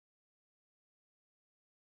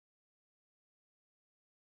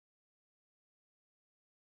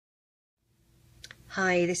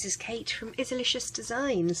Hi, this is Kate from Izzalicious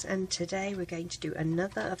Designs, and today we're going to do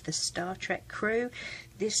another of the Star Trek crew.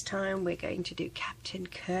 This time we're going to do Captain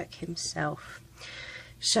Kirk himself.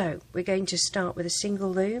 So we're going to start with a single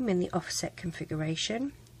loom in the offset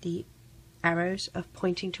configuration. The arrows are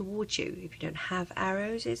pointing towards you. If you don't have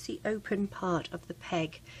arrows, it's the open part of the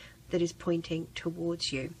peg that is pointing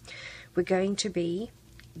towards you. We're going to be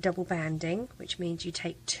double banding, which means you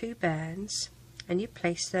take two bands and you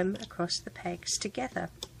place them across the pegs together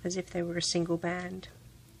as if they were a single band.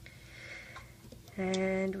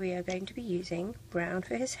 And we are going to be using brown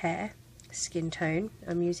for his hair, skin tone.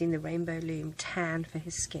 I'm using the Rainbow Loom tan for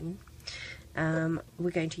his skin.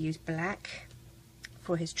 We're going to use black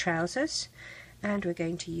for his trousers, and we're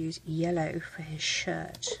going to use yellow for his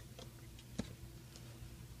shirt.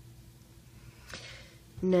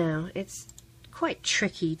 Now, it's quite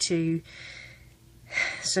tricky to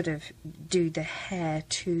sort of do the hair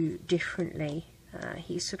too differently.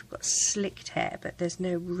 He's sort of got slicked hair, but there's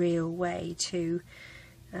no real way to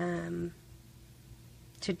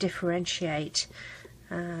differentiate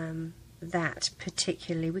that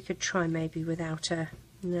particularly. We could try maybe without a...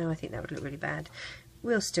 no, I think that would look really bad.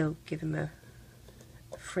 We'll still give him a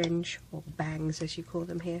fringe, or bangs as you call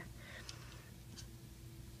them here.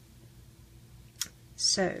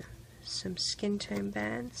 So, some skin tone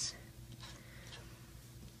bands.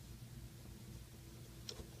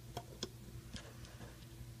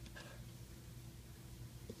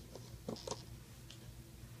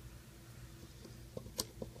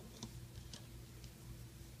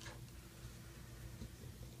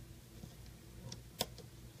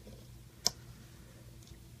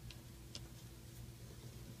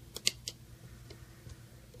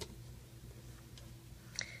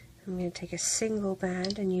 I'm going to take a single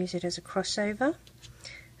band and use it as a crossover,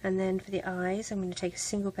 and then for the eyes I'm going to take a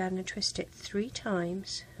single band and twist it 3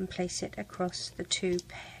 times and place it across the 2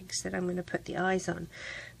 pegs that I'm going to put the eyes on.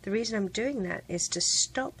 The reason I'm doing that is to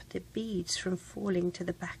stop the beads from falling to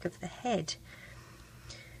the back of the head.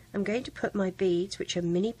 I'm going to put my beads, which are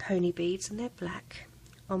mini pony beads and they're black,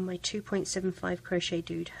 on my 2.75 crochet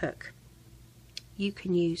dude hook. You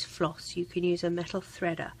can use floss, you can use a metal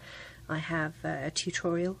threader. I have a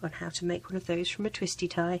tutorial on how to make one of those from a twisty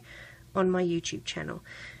tie on my YouTube channel.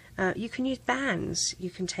 You can use bands. You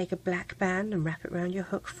can take a black band and wrap it around your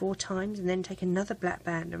hook 4 times, and then take another black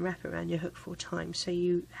band and wrap it around your hook 4 times. So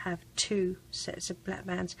you have 2 sets of black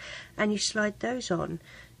bands, and you slide those on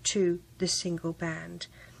to the single band,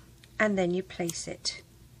 and then you place it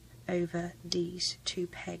over these 2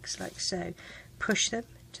 pegs like so. Push them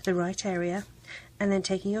to the right area, and then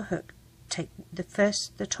taking your hook, take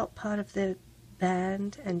the top part of the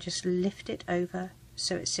band and just lift it over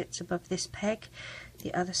so it sits above this peg.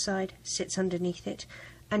 The other side sits underneath it,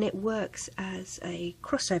 and it works as a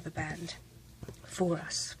crossover band for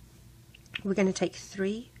us. We're going to take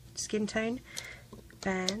 3 skin tone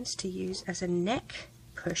bands to use as a neck,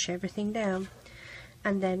 push everything down,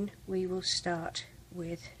 and then we will start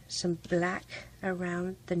with some black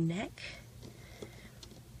around the neck.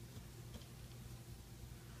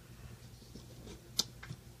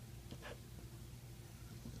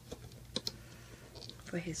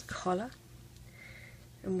 For his collar,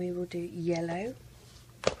 and we will do yellow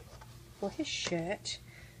for his shirt.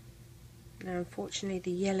 Now unfortunately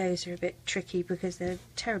the yellows are a bit tricky because they're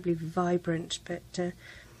terribly vibrant, but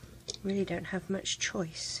really don't have much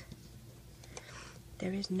choice.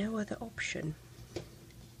 There is no other option.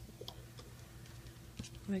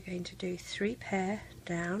 We're going to do 3 pair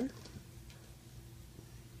down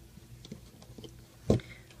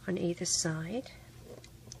on either side,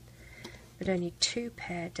 but only 2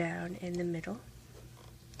 pair down in the middle.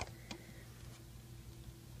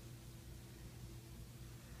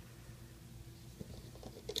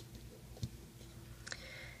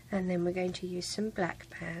 And then we're going to use some black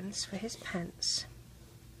bands for his pants.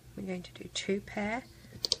 We're going to do 2 pair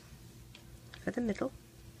for the middle,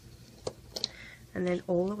 and then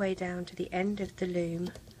all the way down to the end of the loom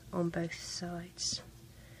on both sides.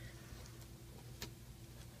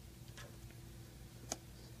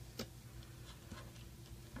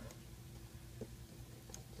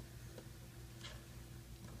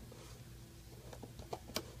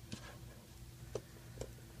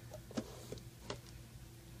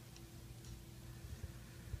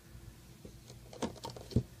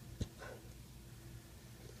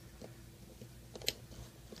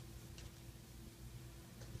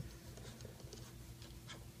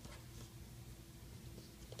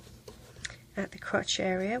 At the crotch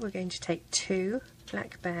area we're going to take 2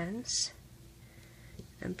 black bands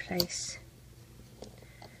and place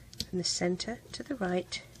from the centre to the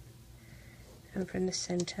right and from the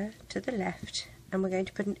centre to the left and we're going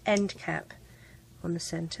to put an end cap on the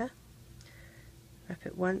centre. Wrap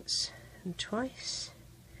it once and twice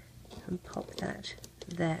and pop that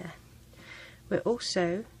there. We're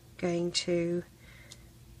also going to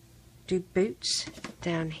do boots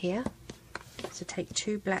down here, so take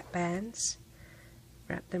 2 black bands,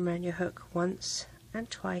 wrap them around your hook once and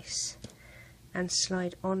twice and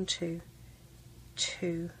slide onto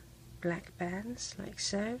 2 black bands like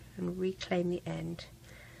so and reclaim the end.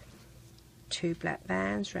 2 black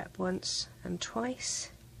bands, wrap once and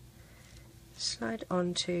twice, slide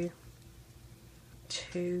onto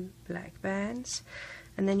 2 black bands,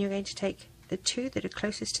 and then you're going to take the 2 that are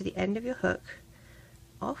closest to the end of your hook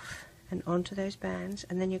off and onto those bands,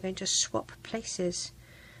 and then you're going to swap places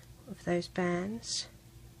of those bands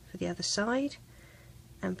for the other side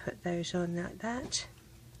and put those on like that,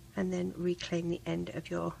 and then reclaim the end of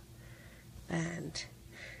your band.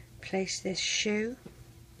 Place this shoe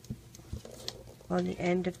on the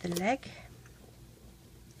end of the leg.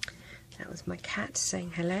 That was my cat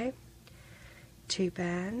saying hello. 2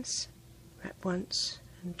 bands, wrap once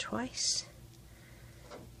and twice,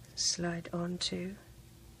 slide onto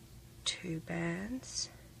 2 bands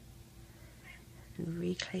and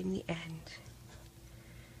reclaim the end.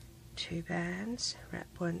 2 bands, wrap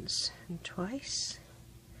once and twice,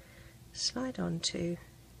 slide onto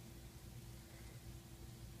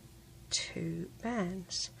 2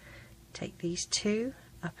 bands. Take these 2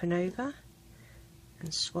 up and over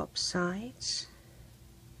and swap sides,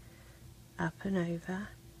 up and over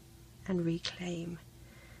and reclaim.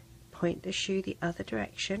 Point the shoe the other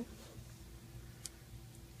direction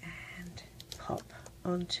and pop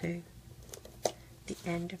onto the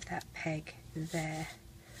end of that peg there.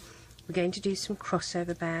 We're going to do some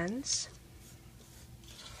crossover bands,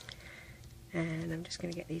 and I'm just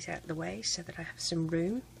going to get these out of the way so that I have some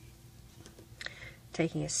room.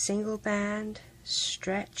 Taking a single band,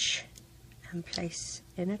 stretch and place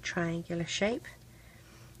in a triangular shape,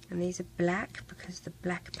 and these are black because the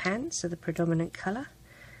black pants are the predominant colour,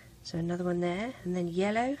 so another one there, and then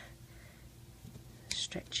yellow,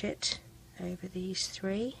 stretch it over these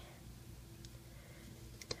 3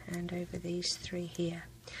 and over these 3 here.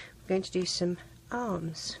 We're going to do some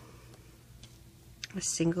arms. A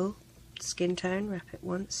single skin tone, wrap it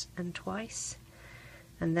once and twice,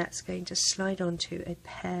 and that's going to slide onto a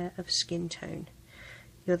pair of skin tone.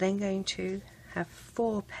 You're then going to have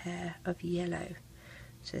 4 pair of yellow.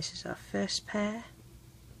 So this is our first pair,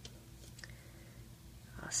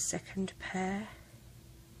 our second pair,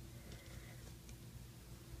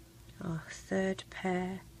 our third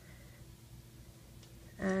pair,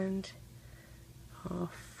 and our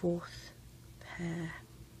 4th pair.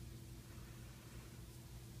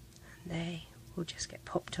 And they will just get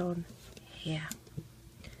popped on here.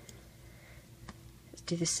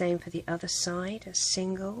 Do the same for the other side, a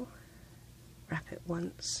single, wrap it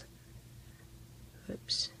once,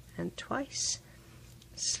 oops, and twice,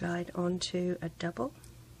 slide onto a double,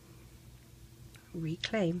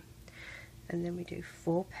 reclaim, and then we do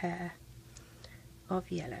 4 pair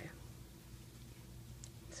of yellow.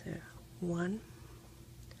 So 1,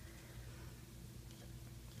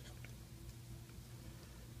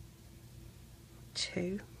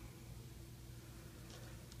 2,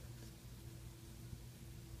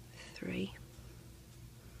 3,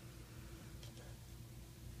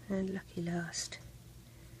 and lucky last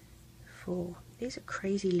 4. These are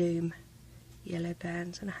Crazy Loom yellow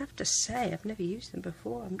bands, and I have to say I've never used them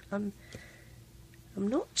before. I'm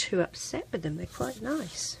not too upset with them. They're quite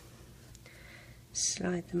nice.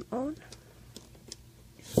 Slide them on,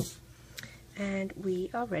 and we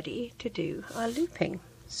are ready to do our looping.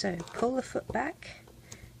 So pull the foot back,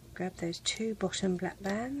 grab those 2 bottom black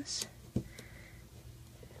bands,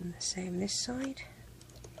 and the same this side.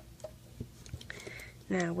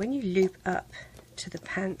 Now when you loop up to the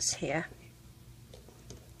pants here,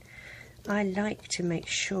 I like to make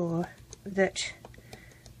sure that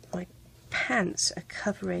my pants are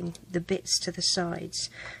covering the bits to the sides.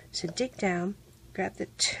 So dig down, grab the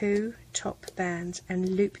 2 top bands and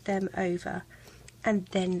loop them over, and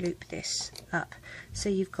then loop this up so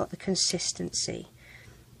you've got the consistency.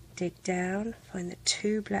 Dig down, find the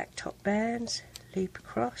 2 black top bands, loop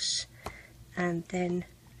across, and then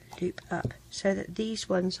loop up so that these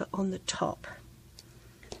ones are on the top.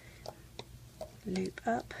 Loop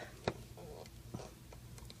up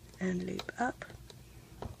and loop up.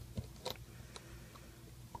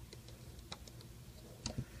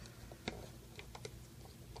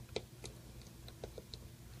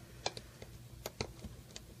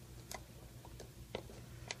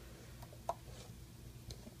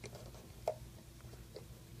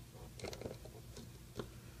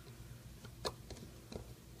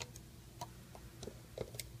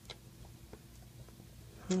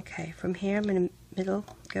 Okay, from here I'm going to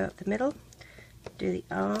go up the middle, do the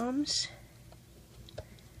arms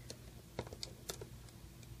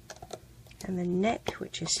and the neck,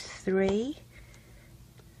 which is 3.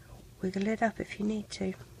 Wiggle it up if you need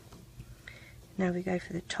to. Now we go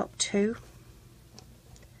for the top 2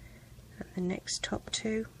 and the next top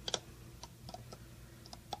 2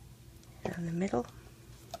 and the middle,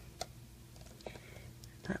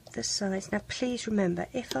 up the sides. Now please remember,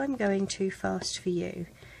 if I'm going too fast for you,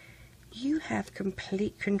 you have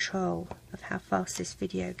complete control of how fast this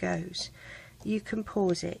video goes. You can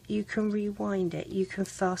pause it, you can rewind it, you can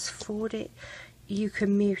fast forward it, you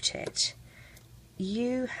can mute it.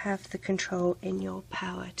 You have the control in your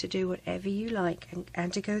power to do whatever you like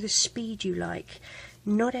and to go the speed you like.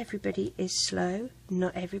 Not everybody is slow,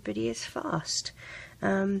 not everybody is fast.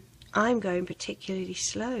 I'm going particularly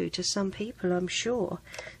slow to some people, I'm sure,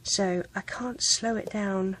 so I can't slow it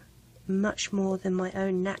down much more than my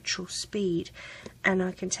own natural speed, and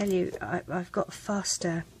I can tell you I've got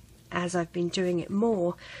faster as I've been doing it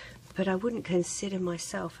more, but I wouldn't consider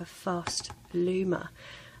myself a fast loomer.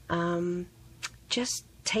 Just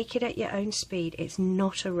take it at your own speed. It's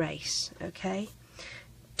not a race, okay?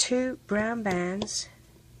 2 brown bands,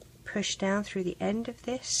 push down through the end of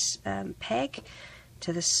this peg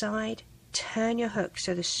to the side, turn your hook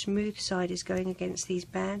so the smooth side is going against these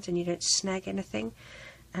bands and you don't snag anything,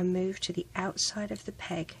 and move to the outside of the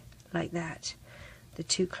peg like that. The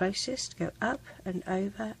 2 closest go up and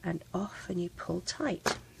over and off, and you pull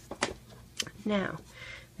tight. Now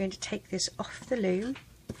we're going to take this off the loom.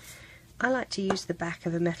 I like to use the back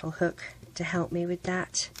of a metal hook to help me with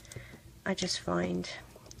that. I just find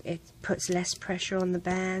it puts less pressure on the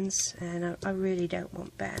bands, and I really don't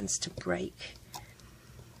want bands to break.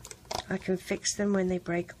 I can fix them when they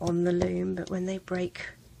break on the loom, but when they break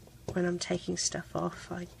when I'm taking stuff off,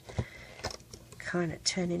 I kind of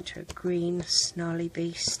turn into a green snarly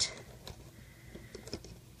beast.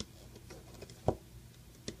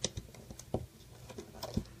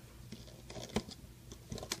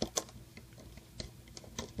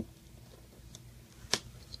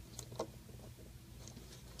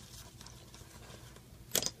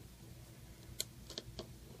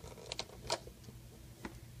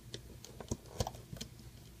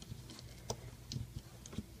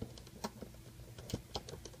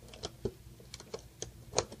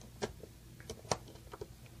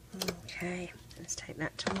 Okay, let's take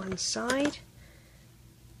that to one side,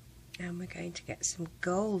 and we're going to get some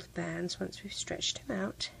gold bands once we've stretched them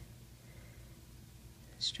out.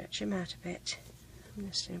 Stretch him out a bit. I'm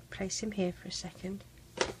just going to place him here for a second.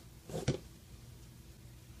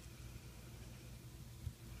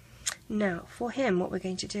 Now for him, what we're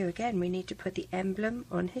going to do, again, we need to put the emblem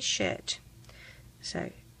on his shirt.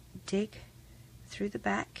 So dig through the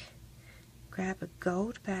back, grab a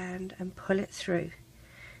gold band and pull it through.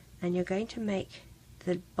 And you're going to make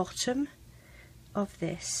the bottom of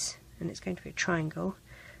this, and it's going to be a triangle,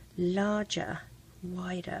 larger,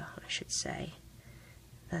 wider I should say,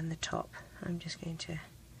 than the top. I'm just going to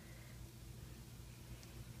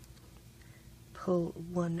pull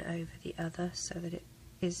one over the other so that it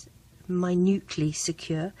is minutely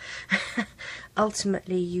secure.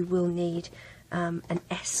 Ultimately you will need an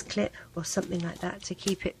S-clip or something like that to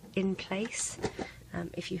keep it in place.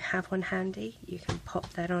 If you have one handy, you can pop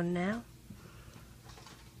that on now.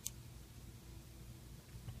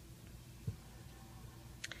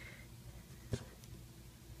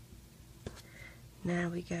 Now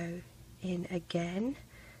we go in again,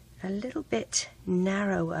 a little bit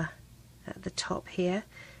narrower at the top here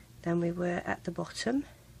than we were at the bottom.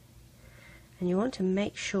 And you want to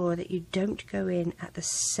make sure that you don't go in at the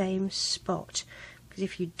same spot, because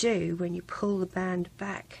if you do, when you pull the band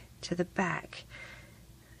back to the back,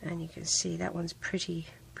 and you can see that one's pretty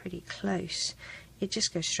close, it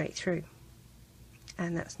just goes straight through,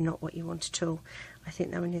 and that's not what you want at all. I think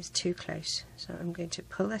that one is too close, so I'm going to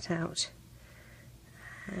pull that out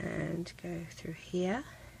and go through here.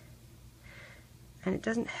 And it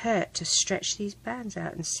doesn't hurt to stretch these bands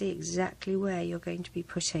out and see exactly where you're going to be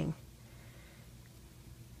putting.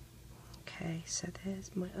 Okay, so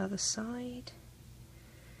there's my other side.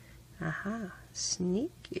 Aha,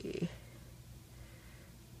 sneaky.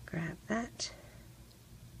 Grab that.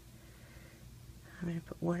 I'm going to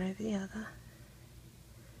put one over the other,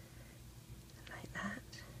 like that.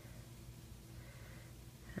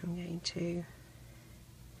 I'm going to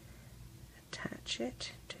attach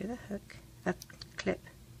it to the hook, clip,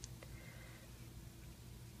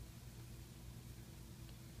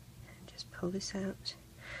 and just pull this out.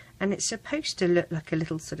 And it's supposed to look like a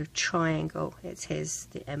little sort of triangle. It's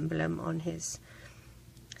the emblem on his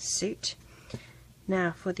suit.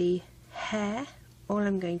 Now for the hair, all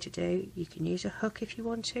I'm going to do, you can use a hook if you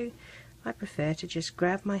want to. I prefer to just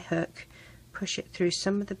grab my hook, push it through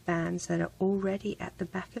some of the bands that are already at the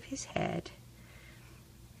back of his head,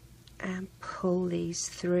 and pull these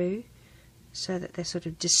through so that they're sort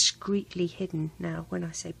of discreetly hidden. Now when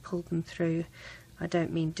I say pull them through, I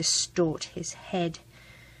don't mean distort his head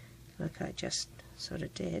like I just sort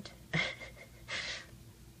of did.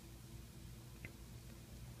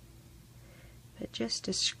 But just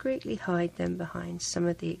discreetly hide them behind some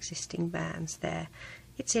of the existing bands there.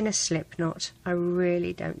 It's in a slip knot. I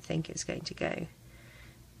really don't think it's going to go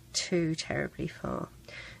too terribly far.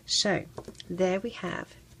 So there we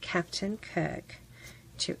have Captain Kirk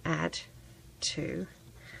to add to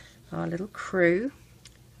our little crew.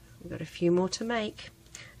 We've got a few more to make.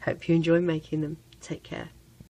 Hope you enjoy making them. Take care.